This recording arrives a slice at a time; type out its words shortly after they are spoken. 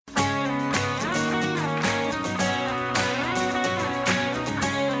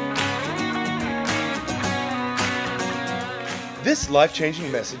This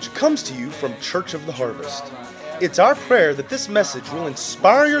life-changing message comes to you from Church of the Harvest. It's our prayer that this message will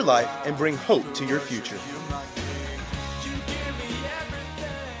inspire your life and bring hope to your future.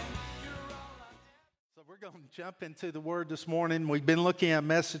 So we're going to jump into the Word this morning. We've been looking at a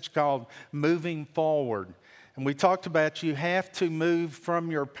message called Moving Forward. And we talked about you have to move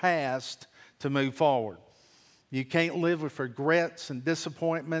from your past to move forward. You can't live with regrets and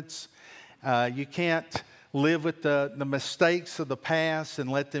disappointments. You can't live with the mistakes of the past and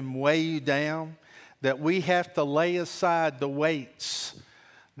let them weigh you down. That we have to lay aside the weights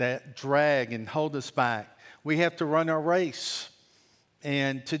that drag and hold us back. We have to run our race.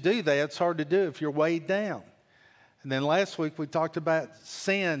 And to do that, it's hard to do if you're weighed down. And then last week we talked about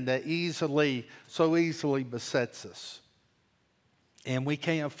sin that so easily besets us. And we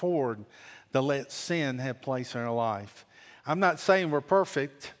can't afford to let sin have place in our life. I'm not saying we're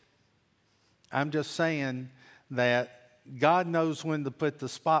perfect. I'm just saying that God knows when to put the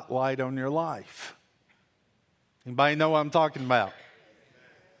spotlight on your life. Anybody know what I'm talking about?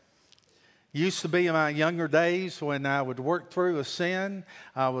 Used to be in my younger days when I would work through a sin,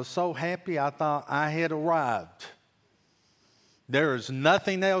 I was so happy I thought I had arrived. There is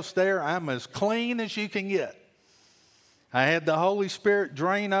nothing else there. I'm as clean as you can get. I had the Holy Spirit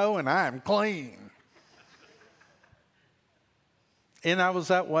Drano and I'm clean. And I was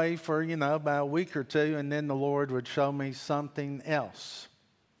that way for, about a week or two, and then the Lord would show me something else.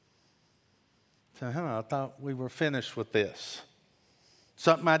 So I thought we were finished with this.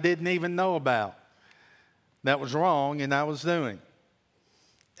 Something I didn't even know about that was wrong and I was doing.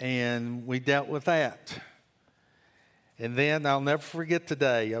 And we dealt with that. And then I'll never forget the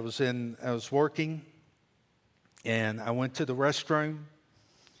day. I was working, and I went to the restroom.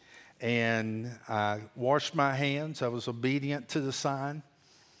 And I washed my hands. I was obedient to the sign.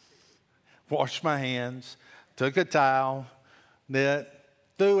 Washed my hands, took a towel,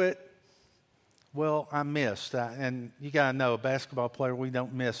 threw it. Well, I missed. And you got to know, a basketball player, we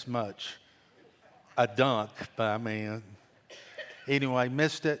don't miss much. A dunk, but anyway,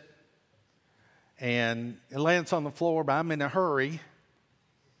 missed it. And it lands on the floor, but I'm in a hurry.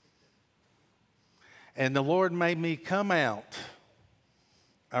 And the Lord made me come out.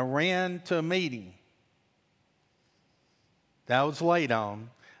 I ran to a meeting that I was late on.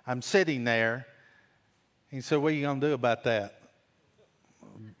 I'm sitting there. He said, "What are you going to do about that?"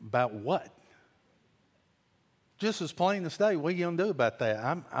 About what? Just as plain as day, what are you going to do about that?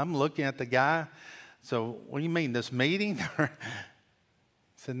 I'm looking at the guy. So, what do you mean, this meeting? He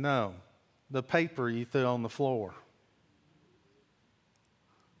said, "No, the paper you threw on the floor." I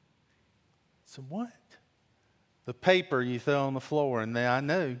said, "What?" The paper you threw on the floor, and then I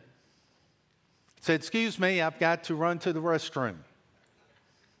knew. He said, "Excuse me, I've got to run to the restroom."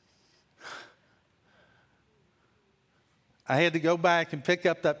 I had to go back and pick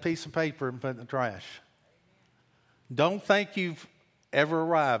up that piece of paper and put it in the trash. Don't think you've ever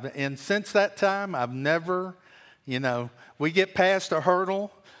arrived. And since that time, I've never, we get past a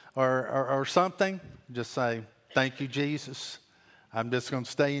hurdle or something, just say, "Thank you, Jesus. I'm just going to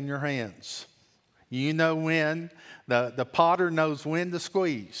stay in your hands." You know when. The potter knows when to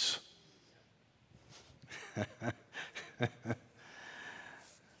squeeze.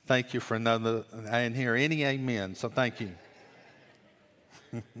 Thank you for another. I didn't hear any amen, so thank you.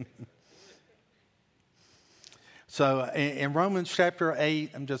 So in Romans chapter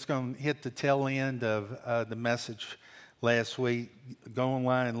 8, I'm just going to hit the tail end of the message last week. Go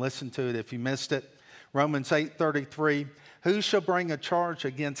online and listen to it if you missed it. Romans 8:33. Who shall bring a charge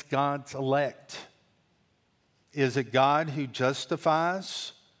against God's elect? Is it God who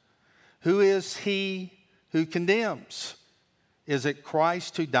justifies? Who is he who condemns? Is it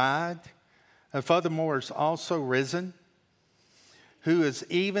Christ who died, and furthermore is also risen, who is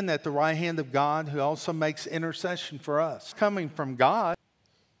even at the right hand of God, who also makes intercession for us? Coming from God,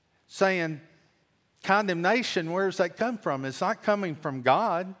 saying condemnation, where does that come from? It's not coming from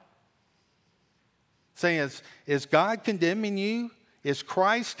God. Saying, is God condemning you? Is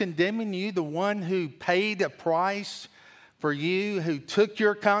Christ condemning you, the one who paid a price for you, who took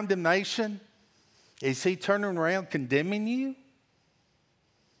your condemnation? Is he turning around condemning you?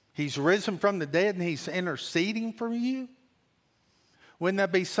 He's risen from the dead and he's interceding for you? Wouldn't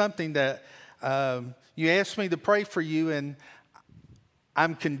that be something that you ask me to pray for you and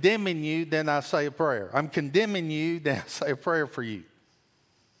I'm condemning you, then I say a prayer. I'm condemning you, then I say a prayer for you.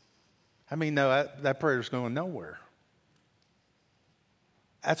 No, that prayer is going nowhere.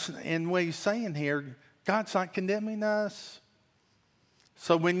 And what he's saying here, God's not condemning us.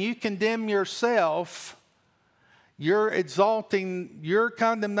 So when you condemn yourself, you're exalting your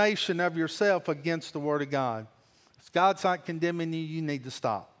condemnation of yourself against the Word of God. If God's not condemning you, you need to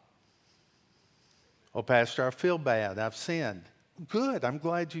stop. Oh, Pastor, I feel bad. I've sinned. Good. I'm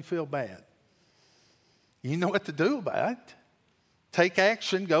glad you feel bad. You know what to do about it. Take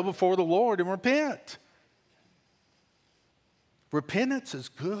action. Go before the Lord and repent. Repentance is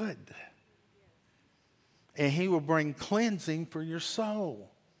good. And He will bring cleansing for your soul.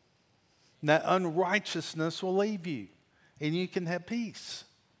 And that unrighteousness will leave you. And you can have peace.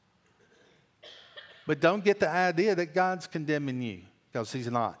 But don't get the idea that God's condemning you, because He's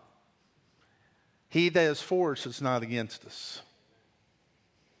not. He that is for us is not against us.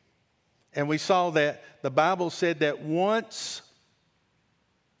 And we saw that the Bible said that once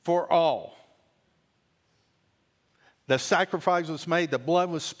for all, the sacrifice was made, the blood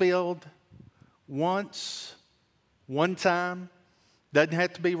was spilled once, one time, doesn't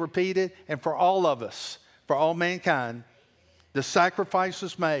have to be repeated, and for all of us, for all mankind, the sacrifice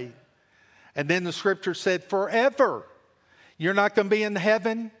was made. And then the scripture said, forever. You're not going to be in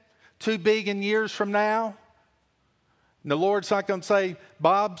heaven 2 billion years from now. And the Lord's not going to say,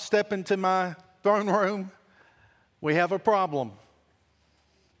 Bob, step into my throne room. We have a problem.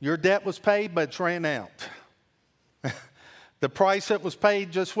 Your debt was paid, but it's ran out. The price that was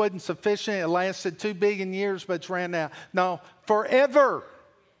paid just wasn't sufficient. It lasted 2 billion years, but it's ran out. No, forever.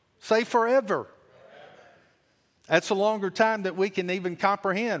 Say forever. That's a longer time that we can even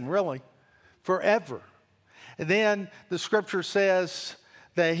comprehend, really. Forever. And then the scripture says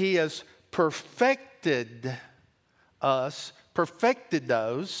that He has perfected us, perfected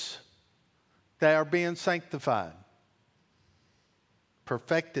those that are being sanctified.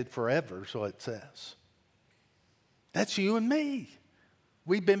 Perfected forever is what it says. That's you and me.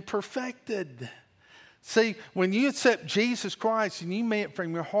 We've been perfected. See, when you accept Jesus Christ and you mean it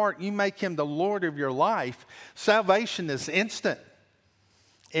from your heart, you make Him the Lord of your life, salvation is instant.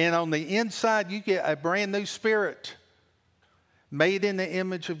 And on the inside, you get a brand new spirit made in the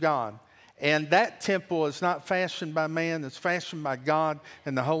image of God. And that temple is not fashioned by man, it's fashioned by God,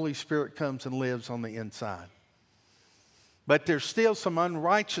 and the Holy Spirit comes and lives on the inside. But there's still some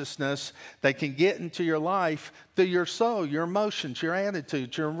unrighteousness that can get into your life through your soul, your emotions, your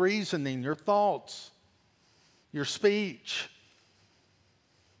attitudes, your reasoning, your thoughts, your speech.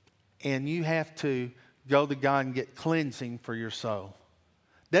 And you have to go to God and get cleansing for your soul.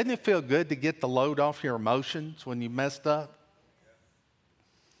 Doesn't it feel good to get the load off your emotions when you messed up?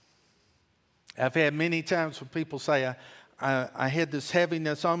 I've had many times when people say, I had this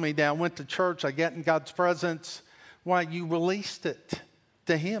heaviness on me. I went to church, I got in God's presence. Why? You released it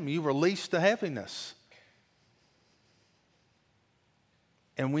to Him. You released the heaviness.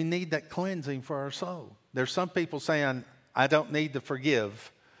 And we need that cleansing for our soul. There's some people saying, I don't need to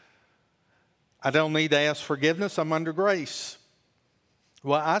forgive. I don't need to ask forgiveness. I'm under grace.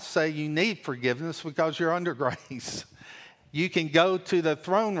 Well, I say you need forgiveness because you're under grace. You can go to the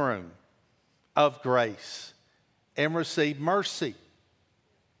throne room of grace and receive mercy.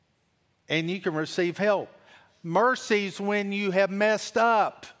 And you can receive help. Mercy's when you have messed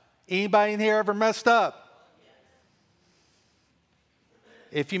up. Anybody in here ever messed up?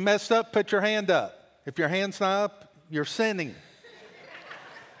 If you messed up, put your hand up. If your hand's not up, you're sinning.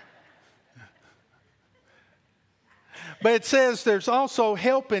 But it says there's also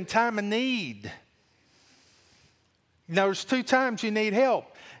help in time of need. Now, there's 2 times you need help.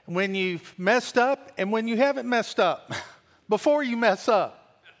 When you've messed up and when you haven't messed up. Before you mess up.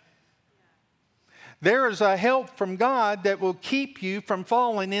 There is a help from God that will keep you from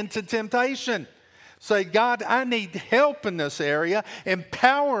falling into temptation. Say, God, I need help in this area.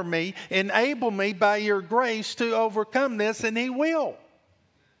 Empower me, enable me by your grace to overcome this, and He will.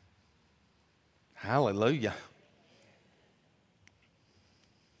 Hallelujah.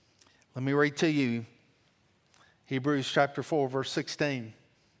 Let me read to you Hebrews chapter 4, verse 16.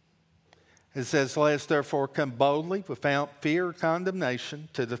 It says, let us therefore come boldly without fear or condemnation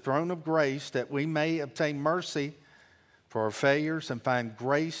to the throne of grace that we may obtain mercy for our failures and find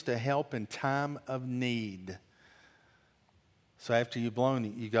grace to help in time of need. So after you've blown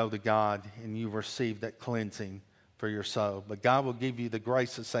it, you go to God and you receive that cleansing for your soul. But God will give you the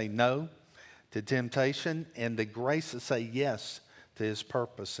grace to say no to temptation and the grace to say yes to His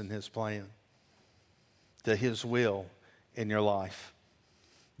purpose and His plan, to His will in your life.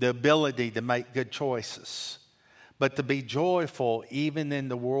 The ability to make good choices, but to be joyful even in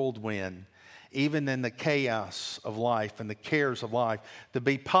the whirlwind, even in the chaos of life and the cares of life. To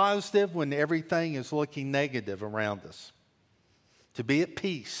be positive when everything is looking negative around us. To be at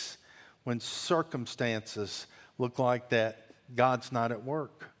peace when circumstances look like that God's not at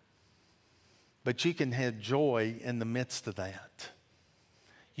work. But you can have joy in the midst of that.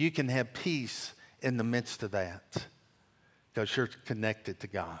 You can have peace in the midst of that. because you're connected to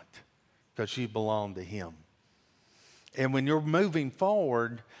God, because you belong to Him. And when you're moving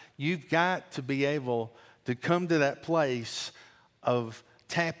forward, you've got to be able to come to that place of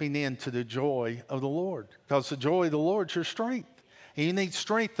tapping into the joy of the Lord, because the joy of the Lord is your strength. And you need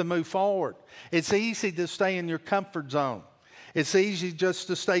strength to move forward. It's easy to stay in your comfort zone. It's easy just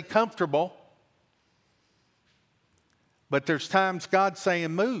to stay comfortable. But there's times God's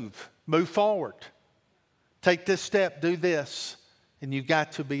saying, move forward. Take this step, do this. And you've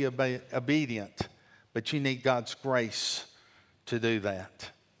got to be obedient. But you need God's grace to do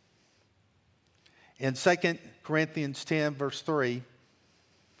that. In 2 Corinthians 10, verse 3,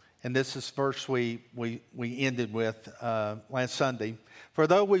 and this is verse we ended with last Sunday. For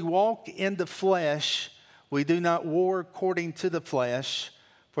though we walk in the flesh, we do not war according to the flesh.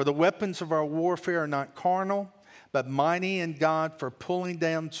 For the weapons of our warfare are not carnal, but mighty in God for pulling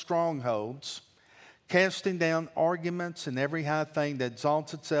down strongholds, casting down arguments and every high thing that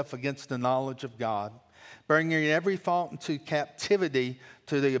exalts itself against the knowledge of God, bringing every thought into captivity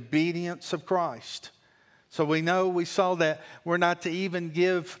to the obedience of Christ. So we saw that we're not to even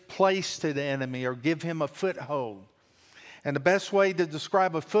give place to the enemy or give him a foothold. And the best way to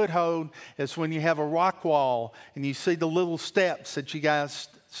describe a foothold is when you have a rock wall and you see the little steps that you guys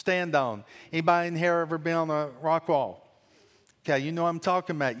stand on. Anybody in here ever been on a rock wall? Okay, you know what I'm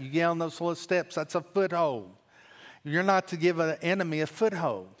talking about. You get on those little steps, that's a foothold. You're not to give an enemy a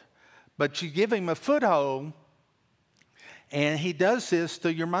foothold, but you give him a foothold. And he does this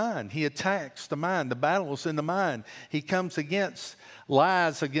through your mind. He attacks the mind. The battle is in the mind. He comes against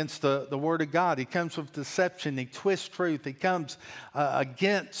lies against the Word of God. He comes with deception. He twists truth. He comes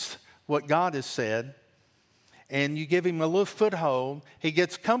against what God has said. And you give him a little foothold. He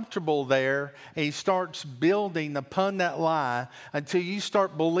gets comfortable there. And he starts building upon that lie until you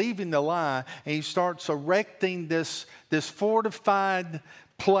start believing the lie. And he starts erecting this fortified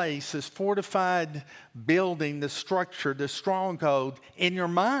place, this fortified building, the structure, the stronghold in your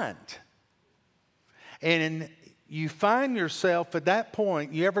mind. And you find yourself at that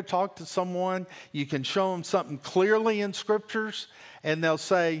point, you ever talk to someone, you can show them something clearly in scriptures, and they'll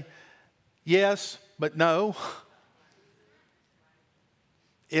say, yes, but no.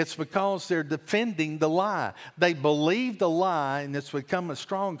 It's because they're defending the lie. They believe the lie, and it's become a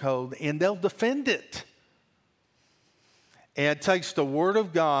stronghold, and they'll defend it. And it takes the Word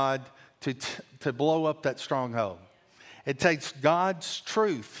of God to blow up that stronghold. It takes God's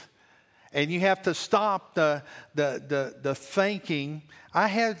truth. And you have to stop the thinking.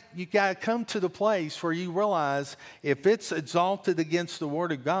 You got to come to the place where you realize if it's exalted against the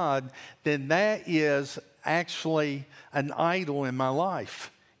Word of God, then that is actually an idol in my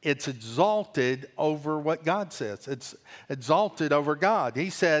life. It's exalted over what God says. It's exalted over God. He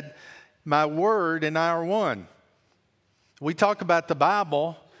said, my Word and I are one. We talk about the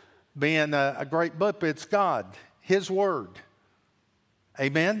Bible being a great book, but it's God, His Word.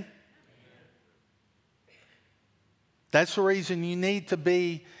 Amen? That's the reason you need to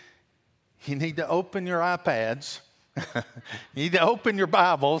open your iPads, you need to open your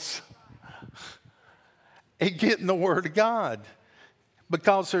Bibles, and get in the Word of God.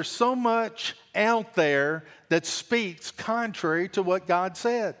 Because there's so much out there that speaks contrary to what God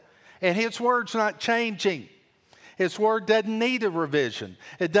said. And His Word's not changing. His Word doesn't need a revision.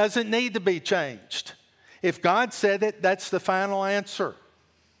 It doesn't need to be changed. If God said it, that's the final answer.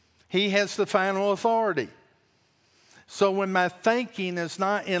 He has the final authority. So when my thinking is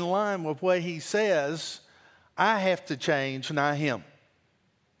not in line with what He says, I have to change, not Him.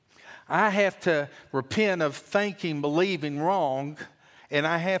 I have to repent of thinking, believing wrong, and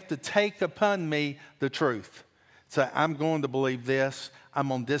I have to take upon me the truth. So I'm going to believe this. I'm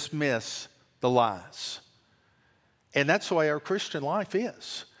going to dismiss the lies. And that's the way our Christian life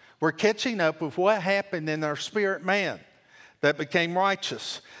is. We're catching up with what happened in our spirit man that became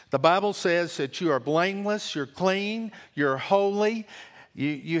righteous. The Bible says that you are blameless, you're clean, you're holy,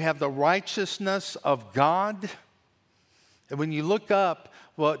 you have the righteousness of God. And when you look up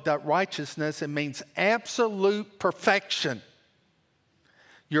what that righteousness, it means absolute perfection.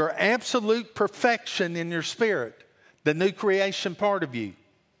 Your absolute perfection in your spirit, the new creation part of you,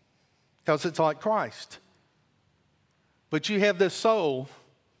 because it's like Christ. But you have this soul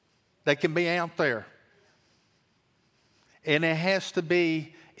that can be out there. And it has to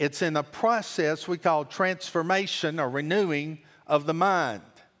be, it's in a process we call transformation or renewing of the mind.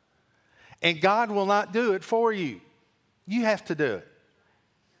 And God will not do it for you. You have to do it.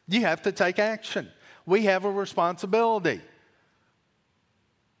 You have to take action. We have a responsibility.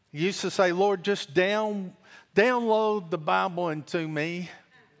 You used to say, Lord, just download the Bible into me.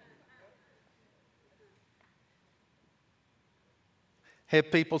 Have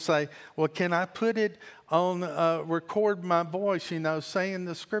people say, well, can I put it on, record my voice, saying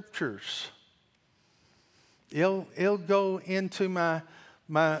the scriptures? It'll go into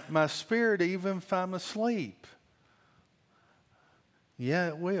my spirit even if I'm asleep. Yeah,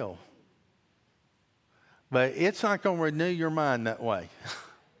 it will. But it's not going to renew your mind that way.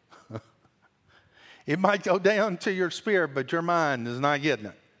 It might go down to your spirit, but your mind is not getting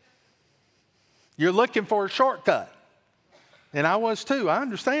it. You're looking for a shortcut. And I was too. I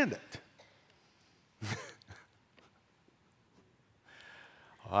understand it.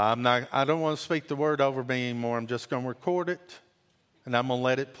 I don't want to speak the word over me anymore. I'm just going to record it, and I'm going to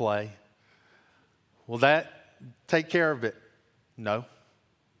let it play. Will that take care of it? No.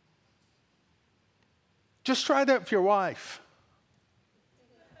 Just try that with your wife.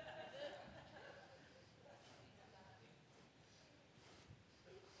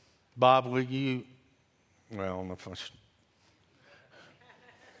 Bob, will you? Well, I don't know if I should.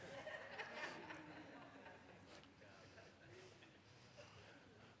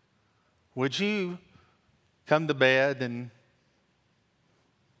 Would you come to bed and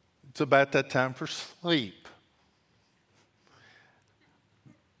it's about that time for sleep?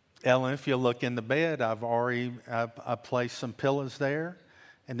 Ellen, if you look in the bed, I placed some pillows there,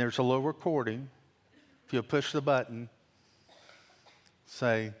 and there's a little recording. If you push the button,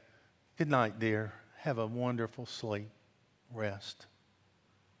 say, "Good night, dear. Have a wonderful sleep. Rest."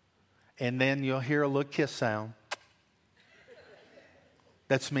 And then you'll hear a little kiss sound.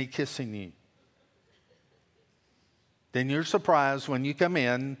 That's me kissing you. Then you're surprised when you come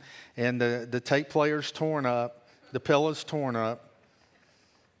in and the tape player's torn up, the pillow's torn up.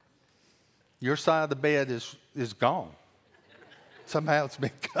 Your side of the bed is gone. Somehow it's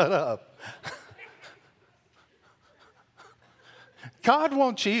been cut up. God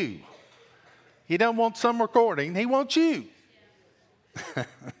wants you. He doesn't want some recording. He wants you.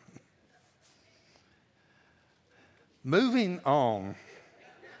 Moving on.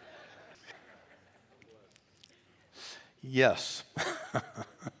 Yes.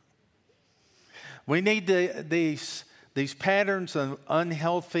 We need these patterns of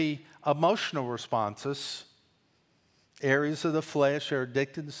unhealthy emotional responses, areas of the flesh that are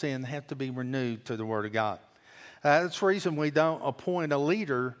addicted to sin, have to be renewed to the Word of God. That's the reason we don't appoint a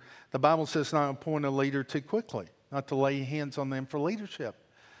leader. The Bible says not appoint a leader too quickly, not to lay hands on them for leadership.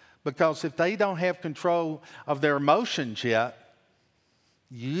 Because if they don't have control of their emotions yet,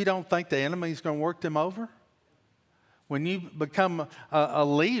 you don't think the enemy's going to work them over? When you become a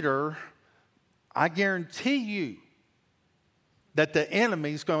leader, I guarantee you that the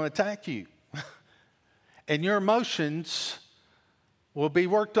enemy's going to attack you. And your emotions will be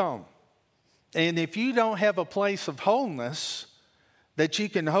worked on. And if you don't have a place of wholeness that you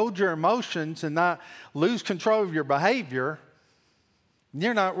can hold your emotions and not lose control of your behavior,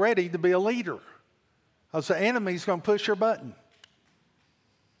 you're not ready to be a leader. Because the enemy's going to push your button.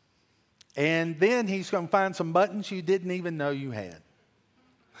 And then he's going to find some buttons you didn't even know you had.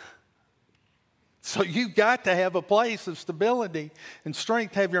 So you've got to have a place of stability and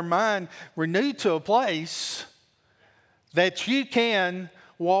strength, have your mind renewed to a place that you can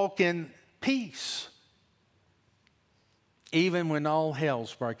walk in peace, even when all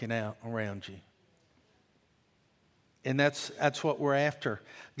hell's breaking out around you. And that's what we're after.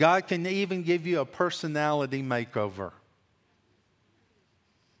 God can even give you a personality makeover.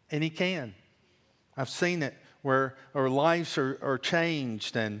 And He can. I've seen it where our lives are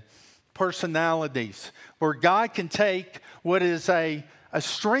changed and personalities, where God can take what is a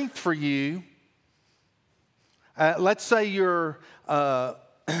strength for you. Let's say you're a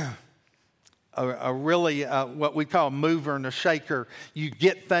really what we call a mover and a shaker. You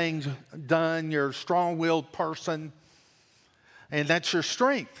get things done. You're a strong-willed person, and that's your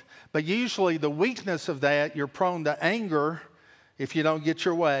strength. But usually the weakness of that, you're prone to anger if you don't get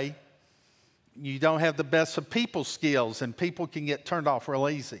your way. You don't have the best of people skills, and people can get turned off real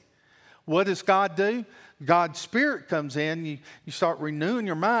easy. What does God do? God's Spirit comes in, you start renewing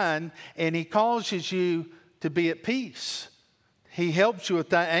your mind, and He causes you to be at peace. He helps you with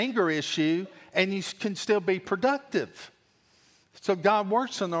that anger issue, and you can still be productive. So God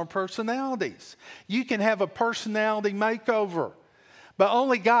works on our personalities. You can have a personality makeover, but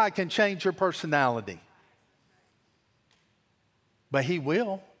only God can change your personality. But He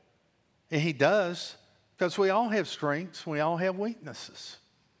will, and He does, because we all have strengths, we all have weaknesses.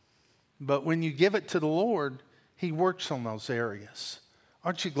 But when you give it to the Lord, He works on those areas.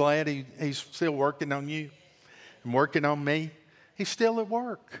 Aren't you glad He's still working on you and working on me? He's still at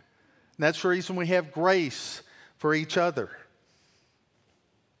work. And that's the reason we have grace for each other.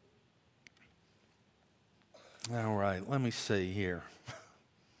 All right, let me see here.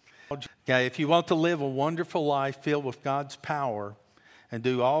 Okay, if you want to live a wonderful life filled with God's power and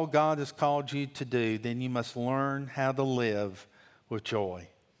do all God has called you to do, then you must learn how to live with joy.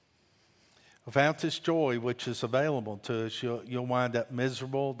 Without this joy, which is available to us, you'll wind up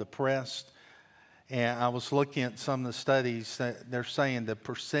miserable, depressed. And I was looking at some of the studies that they're saying the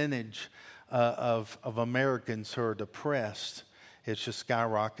percentage of Americans who are depressed is just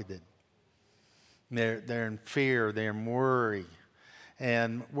skyrocketed. They're in fear, they're in worry.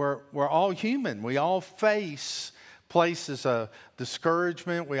 And we're all human. We all face places of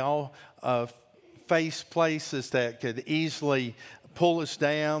discouragement. We all face places that could easily pull us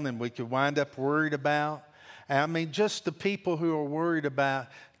down and we could wind up worried about. I mean, just the people who are worried about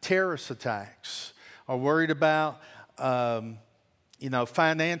terrorist attacks, are worried about,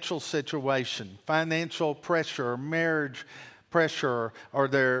 financial situation, financial pressure, marriage pressure, or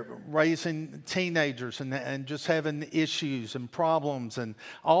they're raising teenagers and just having issues and problems, and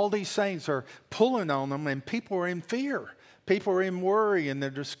all these things are pulling on them, and people are in fear. People are in worry, and they're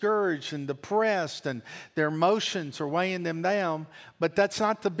discouraged and depressed, and their emotions are weighing them down. But that's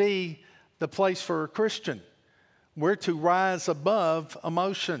not to be the place for a Christian. We're to rise above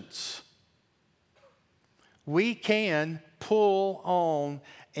emotions. We can pull on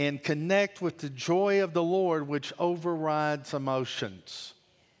and connect with the joy of the Lord, which overrides emotions.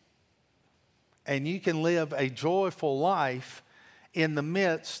 And you can live a joyful life in the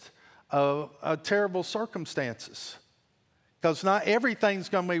midst of terrible circumstances. Because not everything's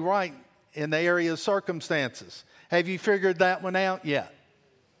going to be right in the area of circumstances. Have you figured that one out yet?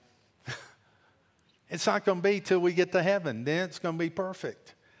 It's not going to be till we get to heaven. Then it's going to be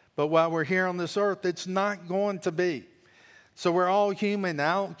perfect. But while we're here on this earth, it's not going to be. So we're all human.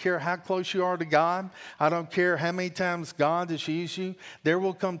 I don't care how close you are to God. I don't care how many times God has used you. There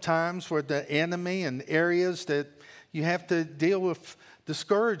will come times where the enemy and areas that you have to deal with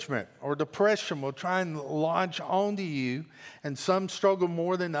discouragement or depression will try and lodge onto you. And some struggle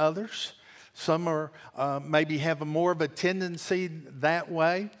more than others. Some are maybe have more of a tendency that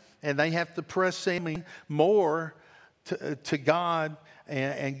way. And they have to press in more to God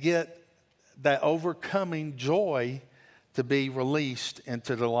and get that overcoming joy to be released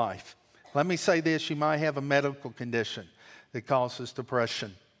into their life. Let me say this, you might have a medical condition that causes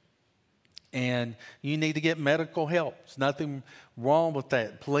depression. And you need to get medical help. There's nothing wrong with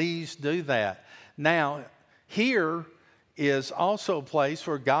that. Please do that. Now, here is also a place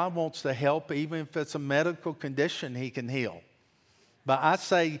where God wants to help, even if it's a medical condition, He can heal. But I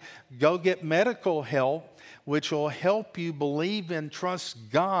say go get medical help, which will help you believe and trust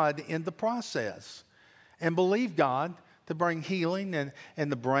God in the process. And believe God to bring healing in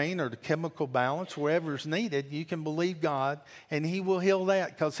the brain or the chemical balance, wherever is needed. You can believe God, and He will heal that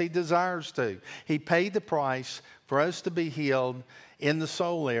because He desires to. He paid the price for us to be healed in the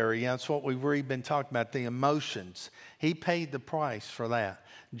soul area. That's what we've really been talking about, the emotions. He paid the price for that.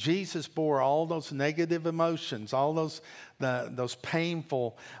 Jesus bore all those negative emotions, all those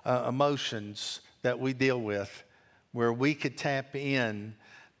painful emotions that we deal with, where we could tap in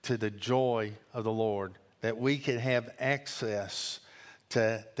to the joy of the Lord, that we could have access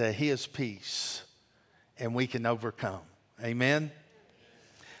to His peace, and we can overcome. Amen?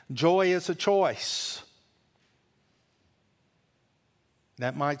 Joy is a choice.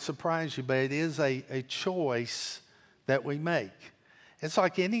 That might surprise you, but it is a choice that we make. It's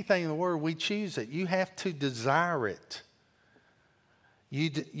like anything in the world, we choose it. You have to desire it.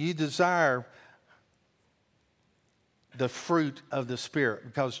 You desire the fruit of the Spirit,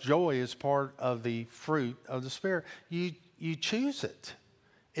 because joy is part of the fruit of the Spirit. You choose it.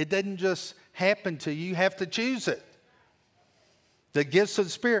 It doesn't just happen to you. You have to choose it. The gifts of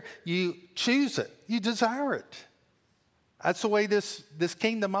the Spirit, you choose it. You desire it. That's the way this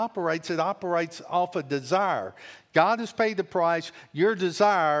kingdom operates. It operates off of desire. God has paid the price. Your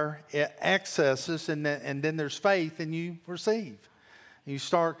desire accesses, and then there's faith, and you receive. You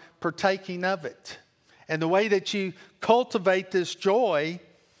start partaking of it. And the way that you cultivate this joy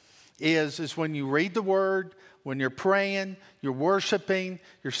is when you read the Word, when you're praying, you're worshiping,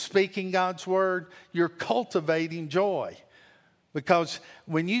 you're speaking God's Word, you're cultivating joy. Because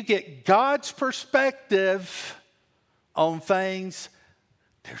when you get God's perspective on things,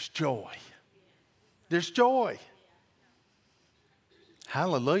 there's joy. There's joy.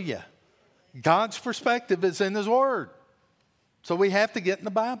 Hallelujah. God's perspective is in His Word. So we have to get in the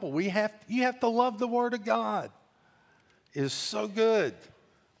Bible. You have to love the Word of God. It is so good.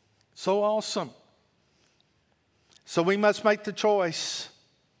 So awesome. So we must make the choice,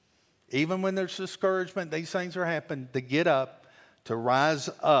 even when there's discouragement, these things are happening, to get up, to rise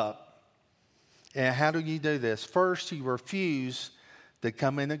up. And how do you do this? First, you refuse to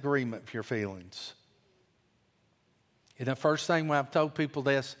come in agreement with your feelings. And the first thing when I've told people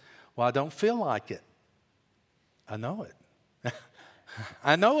this, well, I don't feel like it. I know it.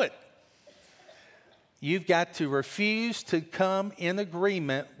 I know it. You've got to refuse to come in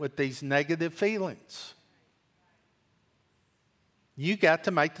agreement with these negative feelings. You got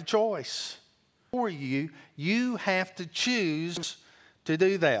to make the choice. For you have to choose to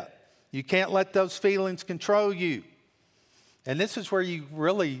do that. You can't let those feelings control you. And this is where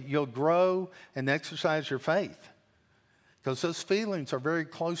you'll grow and exercise your faith. Because those feelings are very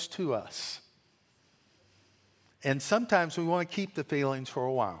close to us. And sometimes we want to keep the feelings for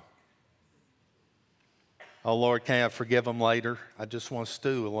a while. Oh, Lord, can I forgive them later? I just want to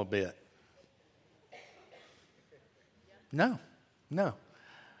stew a little bit. No.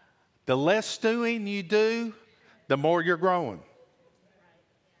 The less stewing you do, the more you're growing.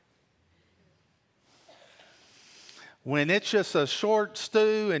 When it's just a short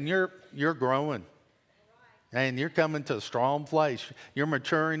stew and you're growing. And you're coming to a strong place. You're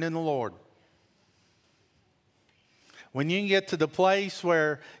maturing in the Lord. When you can get to the place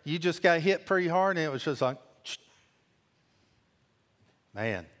where you just got hit pretty hard and it was just like,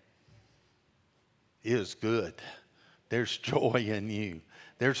 man, it is good. There's joy in you.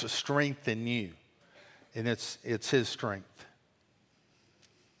 There's a strength in you. And it's His strength.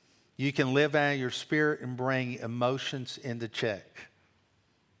 You can live out of your spirit and bring emotions into check.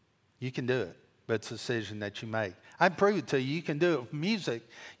 You can do it. But it's a decision that you make. I prove it to you. You can do it with music.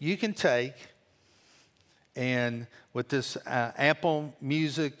 You can take, and with this Apple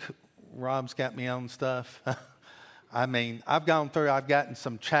Music, Rob's got me on stuff. I mean, I've gotten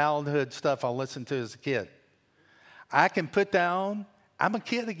some childhood stuff I listened to as a kid. I can put that on. I'm a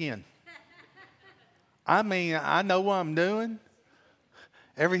kid again. I mean, I know what I'm doing.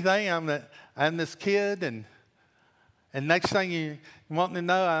 Everything. I'm this kid, and next thing you want to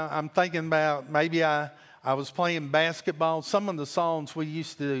know, I'm thinking about maybe I was playing basketball. Some of the songs we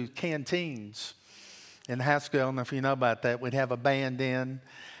used to do canteens in high school. I don't know if you know about that. We'd have a band in,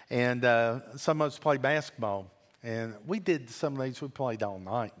 and some of us play basketball. And we did some of these. We played all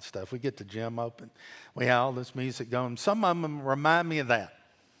night and stuff. We get the gym open. We had all this music going. Some of them remind me of that.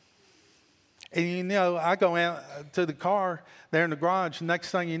 And you know, I go out to the car there in the garage. And next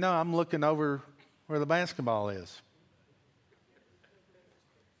thing you know, I'm looking over where the basketball is.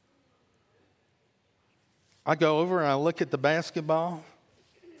 I go over and I look at the basketball.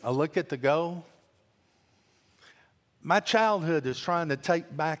 I look at the goal. My childhood is trying to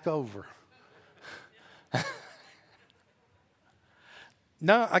take back over.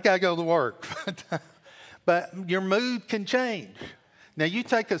 No, I got to go to work. But your mood can change. Now, you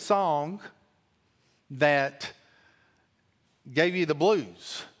take a song that gave you the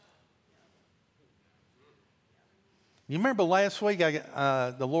blues. You remember last week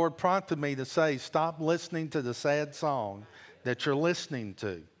the Lord prompted me to say, stop listening to the sad song that you're listening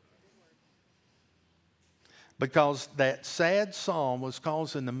to. Because that sad song was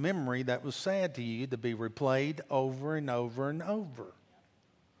causing the memory that was sad to you to be replayed over and over and over.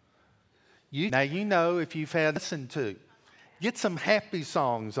 Now you know if you've had listened to. Get some happy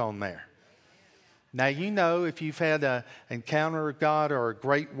songs on there. Now you know if you've had an encounter with God or a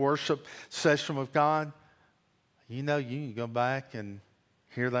great worship session with God, you know you can go back and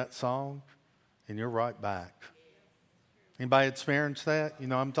hear that song and you're right back. Anybody experienced that? You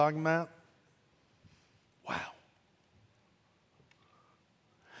know what I'm talking about? Wow.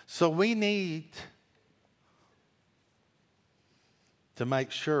 So we need to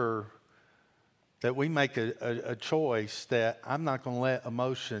make sure that we make a choice that I'm not going to let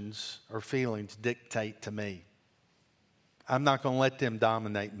emotions or feelings dictate to me. I'm not going to let them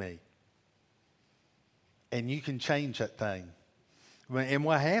dominate me. And you can change that thing. And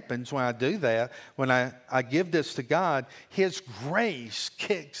what happens when I do that, when I give this to God, His grace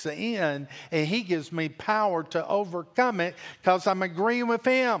kicks in and He gives me power to overcome it because I'm agreeing with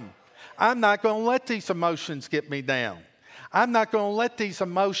Him. I'm not going to let these emotions get me down. I'm not going to let these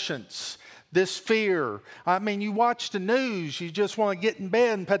emotions, this fear. I mean, you watch the news, you just want to get in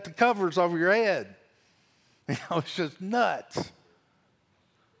bed and put the covers over your head. You know, it's just nuts.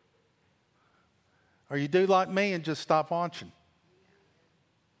 Or you do like me and just stop watching.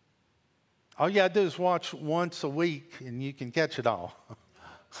 All you got to do is watch once a week and you can catch it all.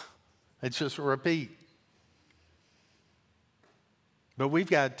 It's just a repeat. But we've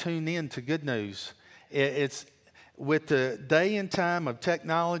got to tune in to good news. It's with the day and time of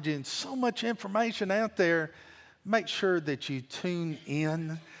technology and so much information out there, make sure that you tune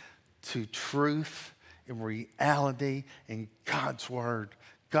in to truth and reality and God's Word,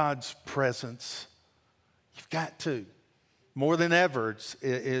 God's presence. You've got to. More than ever, it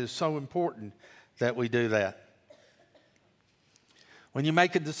is so important that we do that. When you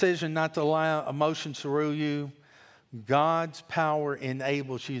make a decision not to allow emotions to rule you, God's power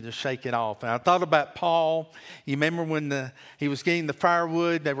enables you to shake it off. And I thought about Paul. You remember when he was getting the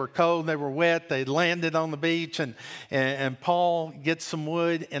firewood, they were cold, they were wet, they landed on the beach, and Paul gets some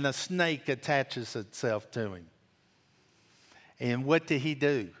wood and a snake attaches itself to him. And what did he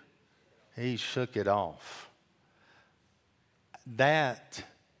do? He shook it off. That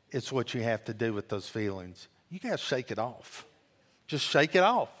is what you have to do with those feelings. You got to shake it off. Just shake it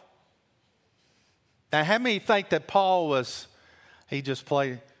off. Now, how many think that Paul he just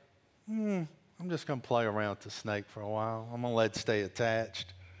played, I'm just going to play around with the snake for a while. I'm going to let it stay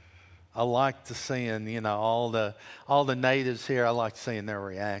attached. I like to seeing, all the natives here, I like seeing their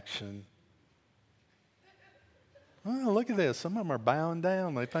reaction. Oh, look at this. Some of them are bowing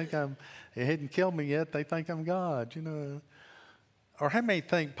down. They think it hadn't killed me yet. They think I'm God, Or how many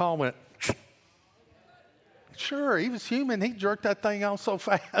think Paul went, sure, he was human. He jerked that thing off so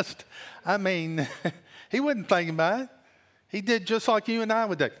fast. I mean, he wasn't thinking about it. He did just like you and I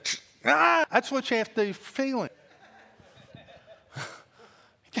would do. That's what you have to do for feeling.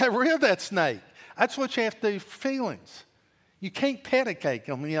 Get rid of that snake. That's what you have to do for feelings. You can't patty cake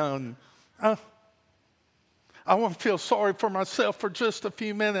them. I want to feel sorry for myself for just a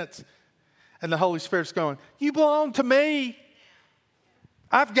few minutes. And the Holy Spirit's going, you belong to me.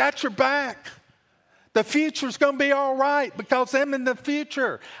 I've got your back. The future's going to be all right because I'm in the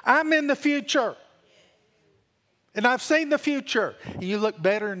future. I'm in the future. And I've seen the future. And you look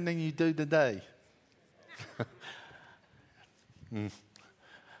better than you do today.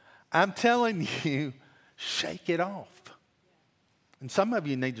 I'm telling you, shake it off. And some of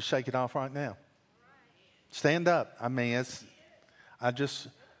you need to shake it off right now. Stand up. I mean,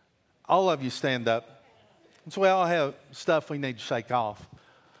 all of you stand up. So we all have stuff we need to shake off.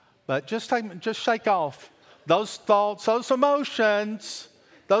 But just shake off those thoughts, those emotions,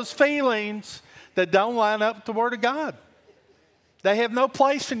 those feelings that don't line up with the Word of God. They have no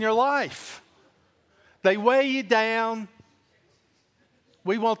place in your life. They weigh you down.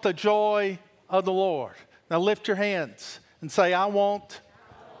 We want the joy of the Lord. Now lift your hands and say, I want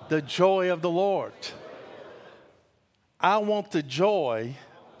the joy of the Lord. I want the joy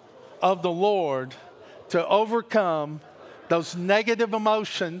of the Lord to overcome those negative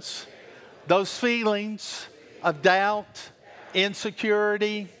emotions, those feelings of doubt,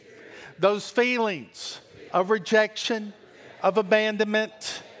 insecurity, those feelings of rejection, of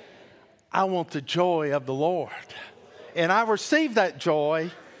abandonment. I want the joy of the Lord. And I receive that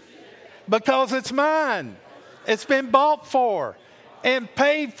joy because it's mine. It's been bought for and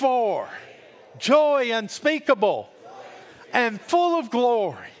paid for. Joy unspeakable and full of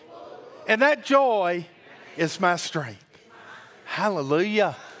glory. And that joy is my strength.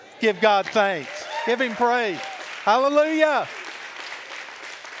 Hallelujah. Give God thanks. Give Him praise. Hallelujah.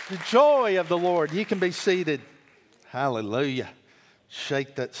 The joy of the Lord. You can be seated. Hallelujah.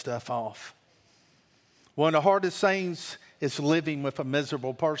 Shake that stuff off. One of the hardest things is living with a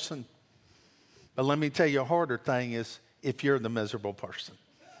miserable person. But let me tell you, a harder thing is if you're the miserable person.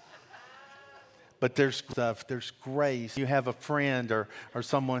 But there's stuff, there's grace. You have a friend or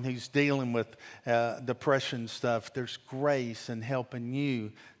someone who's dealing with depression stuff. There's grace in helping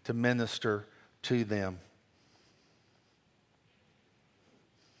you to minister to them.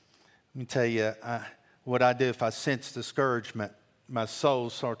 Let me tell you what I do if I sense discouragement, my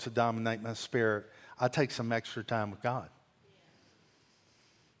soul starts to dominate my spirit. I take some extra time with God.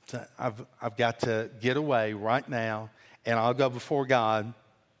 So I've got to get away right now, and I'll go before God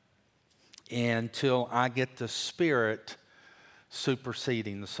until I get the Spirit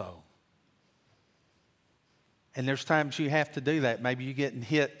superseding the soul. And there's times you have to do that. Maybe you're getting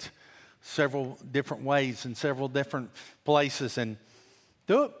hit several different ways in several different places, and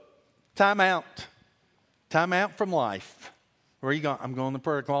do it. Time out. Time out from life. Where are you going? I'm going to the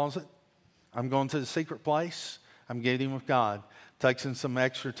prayer closet. I'm going to the secret place. I'm getting with God. Taking some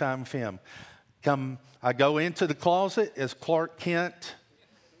extra time with Him. I go into the closet as Clark Kent,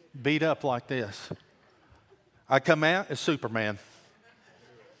 beat up like this. I come out as Superman.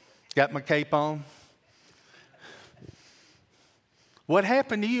 Got my cape on. What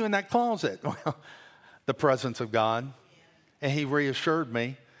happened to you in that closet? Well, the presence of God. And He reassured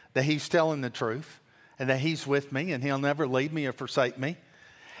me that He's telling the truth and that He's with me and He'll never leave me or forsake me.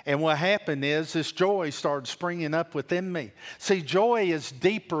 And what happened is this joy started springing up within me. See, joy is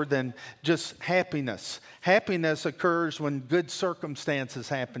deeper than just happiness. Happiness occurs when good circumstances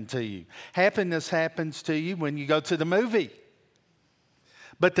happen to you. Happiness happens to you when you go to the movie.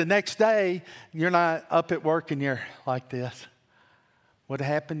 But the next day, you're not up at work and you're like this. What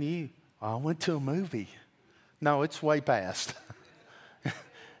happened to you? I went to a movie. No, it's way past.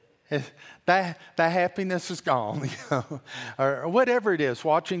 That happiness is gone, or whatever it is,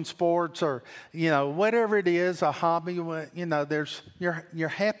 watching sports or, whatever it is, a hobby, you're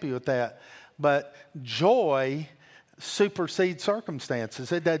happy with that. But joy supersedes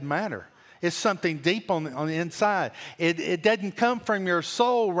circumstances. It doesn't matter. It's something deep on the inside. It doesn't come from your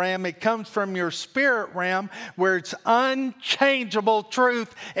soul realm. It comes from your spirit realm, where it's unchangeable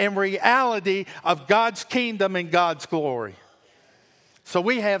truth and reality of God's kingdom and God's glory. So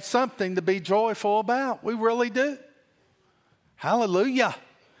we have something to be joyful about. We really do. Hallelujah.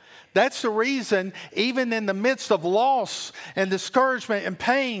 That's the reason, even in the midst of loss and discouragement and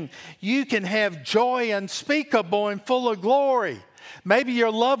pain, you can have joy unspeakable and full of glory. Maybe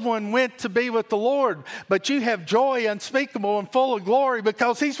your loved one went to be with the Lord, but you have joy unspeakable and full of glory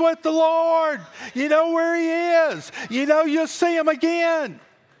because he's with the Lord. You know where he is. You know you'll see him again.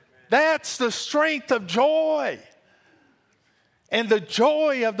 That's the strength of joy. And the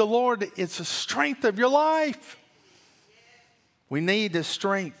joy of the Lord is the strength of your life. We need his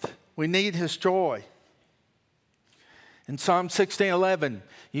strength. We need his joy. In Psalm 16:11,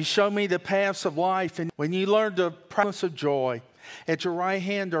 you show me the paths of life, and when you learn the promise of joy, at your right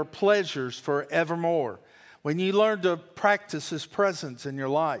hand are pleasures forevermore. When you learn to practice his presence in your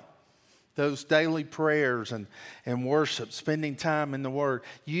life, those daily prayers and worship, spending time in the Word,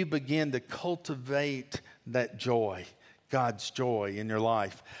 you begin to cultivate that joy, God's joy in your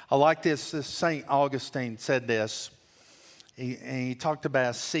life. I like this. St. Augustine said this. He talked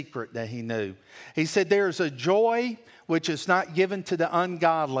about a secret that he knew. He said, there is a joy which is not given to the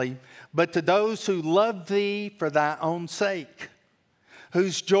ungodly, but to those who love thee for thy own sake,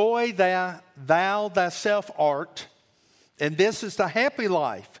 whose joy thou thyself art. And this is the happy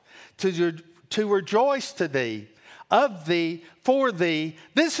life, to rejoice to thee, of thee, for thee.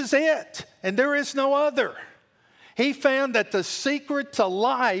 This is it, and there is no other. He found that the secret to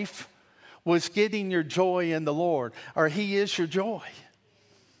life was getting your joy in the Lord, or he is your joy.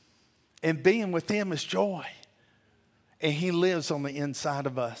 And being with him is joy. And he lives on the inside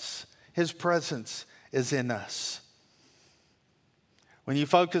of us. His presence is in us. When you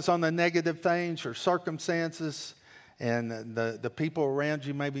focus on the negative things or circumstances and the people around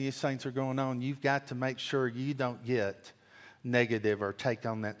you, maybe these things are going on, you've got to make sure you don't get negative or take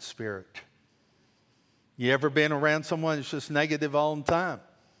on that spirit. You ever been around someone that's just negative all the time?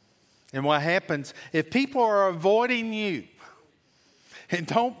 And what happens, if people are avoiding you and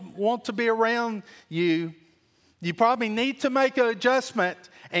don't want to be around you, you probably need to make an adjustment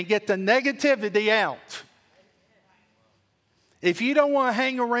and get the negativity out. If you don't want to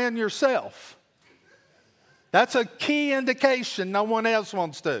hang around yourself, that's a key indication no one else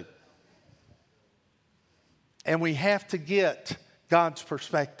wants to. And we have to get God's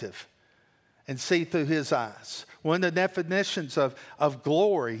perspective and see through his eyes. One of the definitions of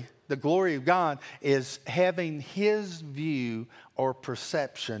glory, the glory of God, is having his view or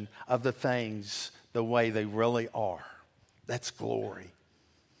perception of the things the way they really are. That's glory.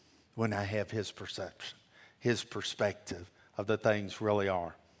 When I have his perception, his perspective of the things really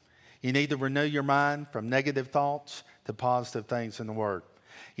are. You need to renew your mind from negative thoughts to positive things in the Word.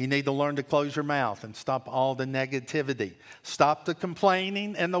 You need to learn to close your mouth and stop all the negativity. Stop the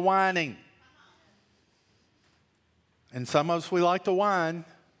complaining and the whining. And some of us, we like to whine.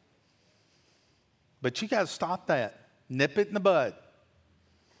 But you got to stop that. Nip it in the bud.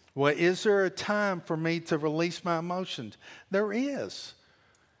 Well, is there a time for me to release my emotions? There is.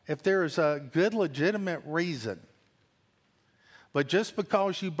 If there is a good, legitimate reason. But just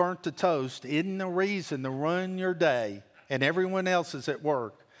because you burnt the toast isn't a reason to ruin your day and everyone else is at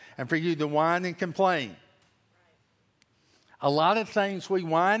work and for you to whine and complain. A lot of things we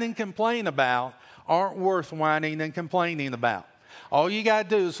whine and complain about aren't worth whining and complaining about. All you got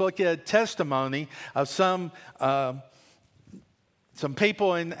to do is look at a testimony of some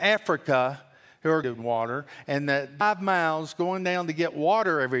people in Africa who are in water, and that 5 miles going down to get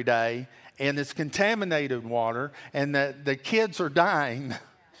water every day, and it's contaminated water, and that the kids are dying.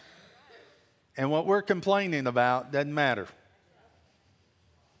 And what we're complaining about doesn't matter.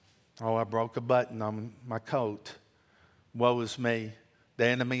 Oh, I broke a button on my coat. Woe is me. The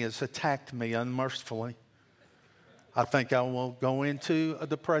enemy has attacked me unmercifully. I think I will go into a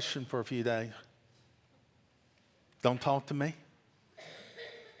depression for a few days. Don't talk to me.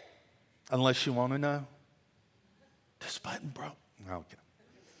 Unless you want to know. This button broke. Okay.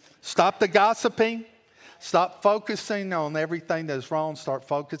 Stop the gossiping. Stop focusing on everything that is wrong. Start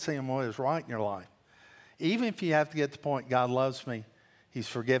focusing on what is right in your life. Even if you have to get to the point, God loves me. He's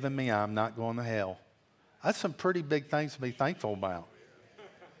forgiven me. I'm not going to hell. That's some pretty big things to be thankful about.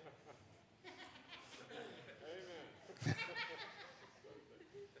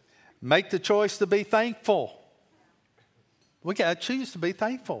 Make the choice to be thankful. We got to choose to be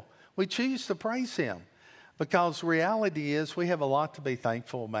thankful. We choose to praise Him because reality is we have a lot to be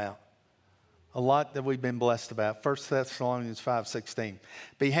thankful about. A lot that we've been blessed about. 1 Thessalonians 5:16.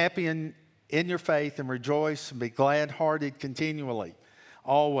 Be happy in your faith and rejoice and be glad-hearted continually.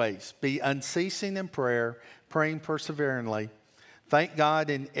 Always. Be unceasing in prayer, praying perseveringly. Thank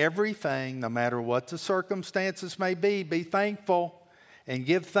God in everything, no matter what the circumstances may be. Be thankful and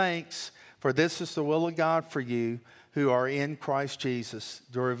give thanks, for this is the will of God for you who are in Christ Jesus,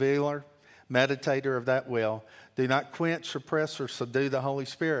 the revealer, meditator of that will. Do not quench, suppress, or subdue the Holy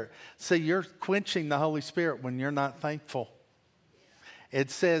Spirit. See, you're quenching the Holy Spirit when you're not thankful. It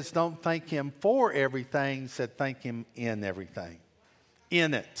says don't thank Him for everything, it said thank Him in everything.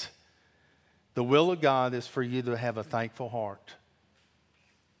 In it. The will of God is for you to have a thankful heart.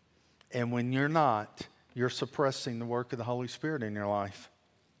 And when you're not, you're suppressing the work of the Holy Spirit in your life.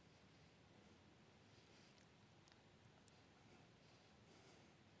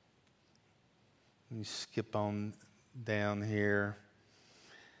 Let me skip on down here.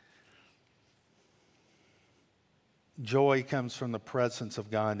 Joy comes from the presence of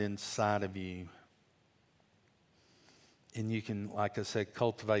God inside of you. And you can, like I said,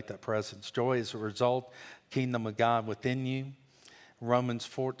 cultivate that presence. Joy is a result, kingdom of God within you. Romans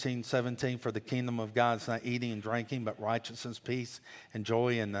 14:17, for the kingdom of God is not eating and drinking, but righteousness, peace, and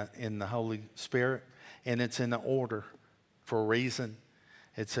joy in the Holy Spirit. And it's in order for a reason.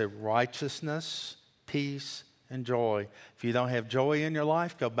 It's a righteousness, peace, and joy. If you don't have joy in your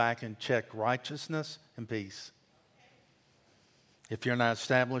life, go back and check righteousness and peace. If you're not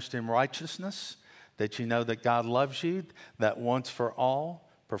established in righteousness, that you know that God loves you, that once for all,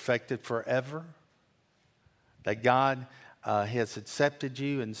 perfected forever, that God has accepted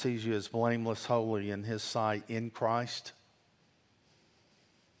you and sees you as blameless, holy in His sight in Christ.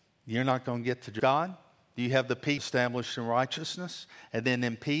 You're not going to get to God. Do you have the peace established in righteousness? And then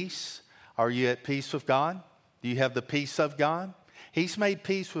in peace, are you at peace with God? Do you have the peace of God? He's made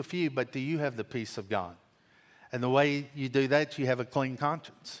peace with you, but do you have the peace of God? And the way you do that, you have a clean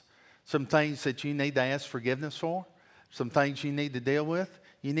conscience. Some things that you need to ask forgiveness for, some things you need to deal with,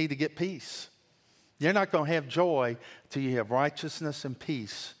 you need to get peace. You're not going to have joy till you have righteousness and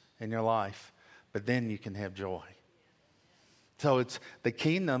peace in your life. But then you can have joy. So it's the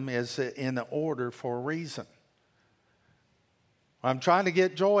kingdom is in order for a reason. I'm trying to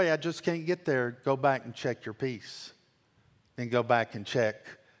get joy, I just can't get there. Go back and check your peace. Then go back and check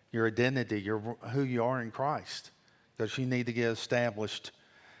your identity, who you are in Christ. Because you need to get established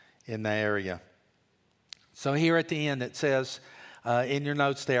in the area. So here at the end it says, in your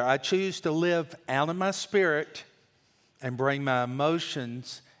notes there, I choose to live out of my spirit and bring my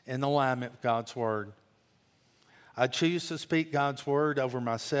emotions in alignment with God's Word. I choose to speak God's Word over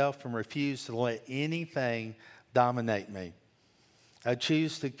myself and refuse to let anything dominate me. I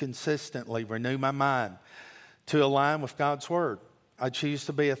choose to consistently renew my mind to align with God's Word. I choose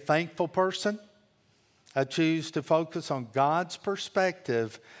to be a thankful person. I choose to focus on God's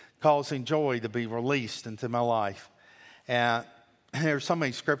perspective, causing joy to be released into my life. And there's so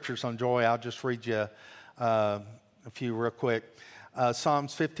many scriptures on joy. I'll just read you a few real quick.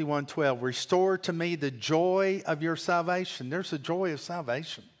 Psalms 51:12. Restore to me the joy of your salvation. There's a joy of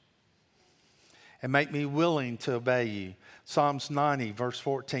salvation. And make me willing to obey you. Psalms 90, verse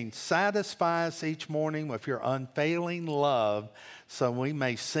 14. Satisfy us each morning with your unfailing love so we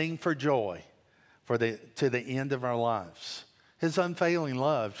may sing for joy to the end of our lives. His unfailing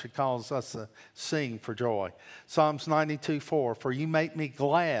love should cause us to sing for joy. Psalms 92:4. For you make me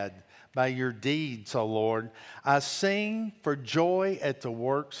glad by your deeds, O Lord. I sing for joy at the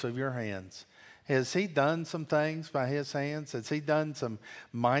works of your hands. Has He done some things by His hands? Has He done some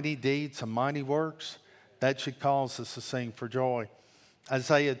mighty deeds, some mighty works? That should cause us to sing for joy.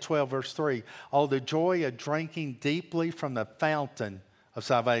 Isaiah 12, verse 3. Oh, the joy of drinking deeply from the fountain of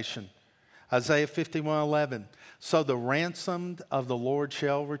salvation. Isaiah 51:11. So the ransomed of the Lord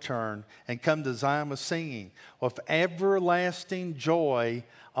shall return and come to Zion with singing, with everlasting joy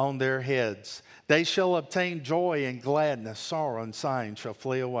on their heads. They shall obtain joy and gladness, sorrow and sighing shall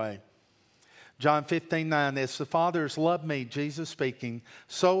flee away. John 15:9, as the Father has loved me, Jesus speaking,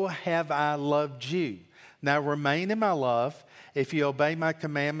 so have I loved you. Now remain in my love. If you obey my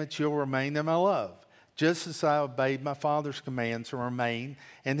commandments, you'll remain in my love, just as I obeyed my Father's commands and remain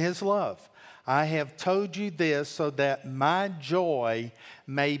in His love. I have told you this so that my joy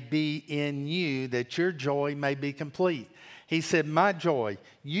may be in you, that your joy may be complete. He said, my joy.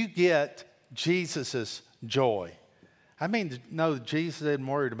 You get Jesus' joy. I mean to know that Jesus isn't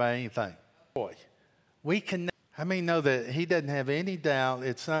worried about anything. Joy. Know that he doesn't have any doubt.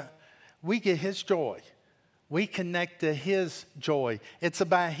 It's not. We get his joy. We connect to his joy. It's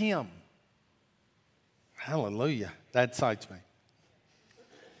about him. Hallelujah. That excites me.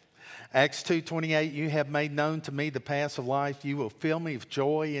 Acts 2:28, you have made known to me the paths of life. You will fill me with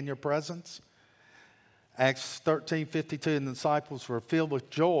joy in your presence. Acts 13:52, and the disciples were filled with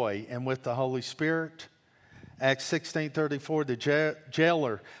joy and with the Holy Spirit. Acts 16:34, the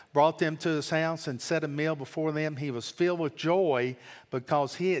jailer brought them to his house and set a meal before them. He was filled with joy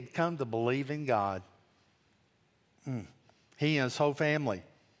because he had come to believe in God. He and his whole family.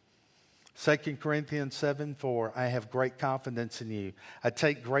 2 Corinthians 7:4, I have great confidence in you. I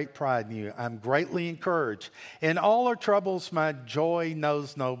take great pride in you. I'm greatly encouraged. In all our troubles, my joy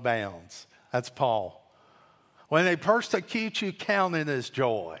knows no bounds. That's Paul. When they persecute you, count it as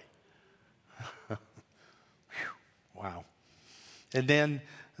joy. Wow. And then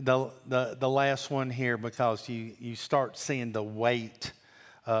the last one here, because you start seeing the weight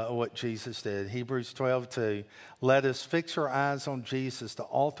of what Jesus did. Hebrews 12:2. Let us fix our eyes on Jesus, the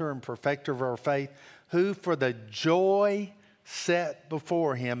author and perfecter of our faith, who for the joy set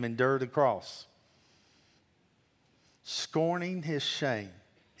before him endured the cross, scorning its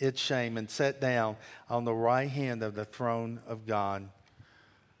shame, and sat down on the right hand of the throne of God.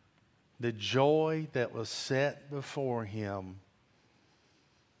 The joy that was set before him,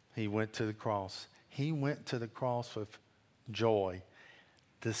 he went to the cross. He went to the cross with joy.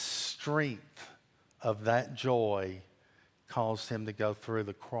 The strength of that joy caused him to go through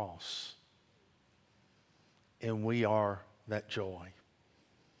the cross. And we are that joy.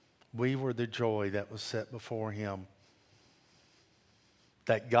 We were the joy that was set before him.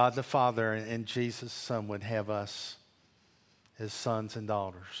 That God the Father and Jesus the Son would have us as sons and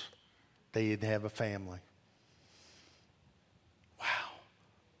daughters. They'd have a family. Wow.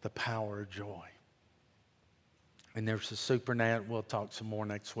 The power of joy. And there's a supernatural. We'll talk some more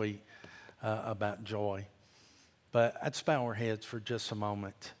next week about joy. But let's bow our heads for just a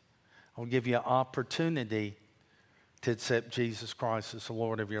moment. I'll give you an opportunity to accept Jesus Christ as the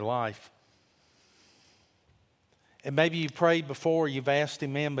Lord of your life. And maybe you prayed before, you've asked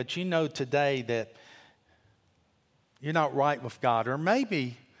him in, but you know today that you're not right with God. Or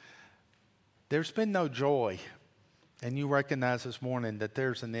maybe there's been no joy, and you recognize this morning that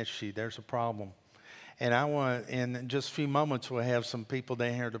there's an issue, there's a problem. And I want, in just a few moments, we'll have some people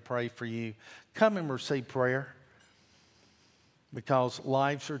down here to pray for you. Come and receive prayer, because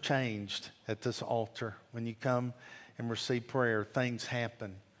lives are changed at this altar. When you come and receive prayer, things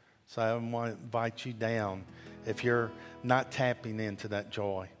happen. So I want to invite you down if you're not tapping into that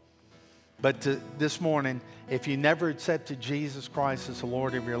joy. But this morning, if you never accepted Jesus Christ as the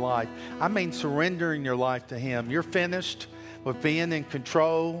Lord of your life, I mean surrendering your life to him. You're finished with being in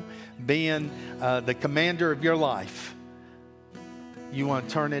control, being the commander of your life. You want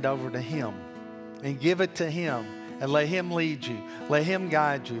to turn it over to him and give it to him and let him lead you. Let him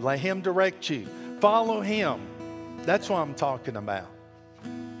guide you. Let him direct you. Follow him. That's what I'm talking about.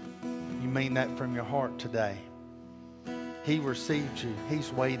 You mean that from your heart today. He received you.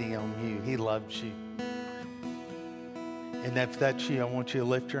 He's waiting on you. He loves you. And if that's you, I want you to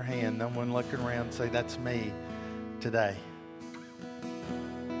lift your hand. No one looking around and say, that's me today.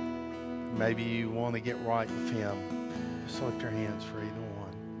 Maybe you want to get right with him. Just lift your hands for either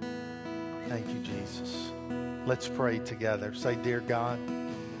one. Thank you, Jesus. Let's pray together. Say, dear God,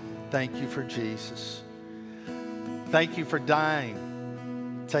 thank you for Jesus. Thank you for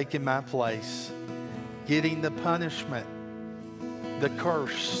dying, taking my place, getting the punishment, the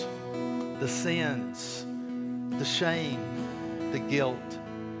curse, the sins, the shame, the guilt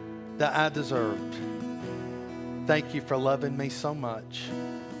that I deserved. Thank you for loving me so much.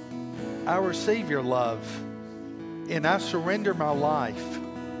 I receive your love, and I surrender my life,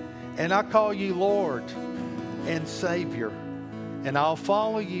 and I call you Lord and Savior, and I'll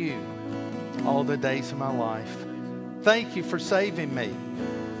follow you all the days of my life. Thank you for saving me.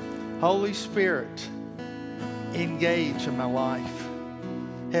 Holy Spirit, engage in my life.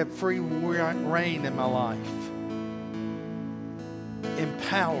 Have free reign in my life.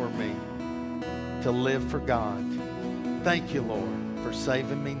 Empower me to live for God. Thank you, Lord, for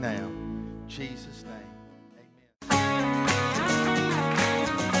saving me now. In Jesus' name, amen.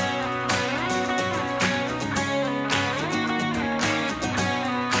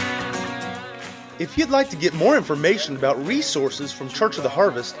 If you'd like to get more information about resources from Church of the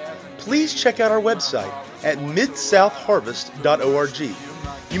Harvest, please check out our website at midsouthharvest.org.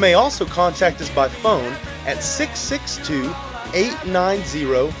 You may also contact us by phone at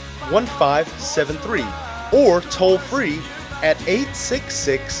 662-890-1573 or toll free at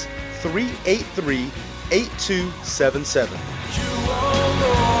 866-383-8277. You are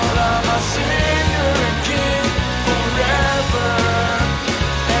Lord, I'm a Savior and King forever.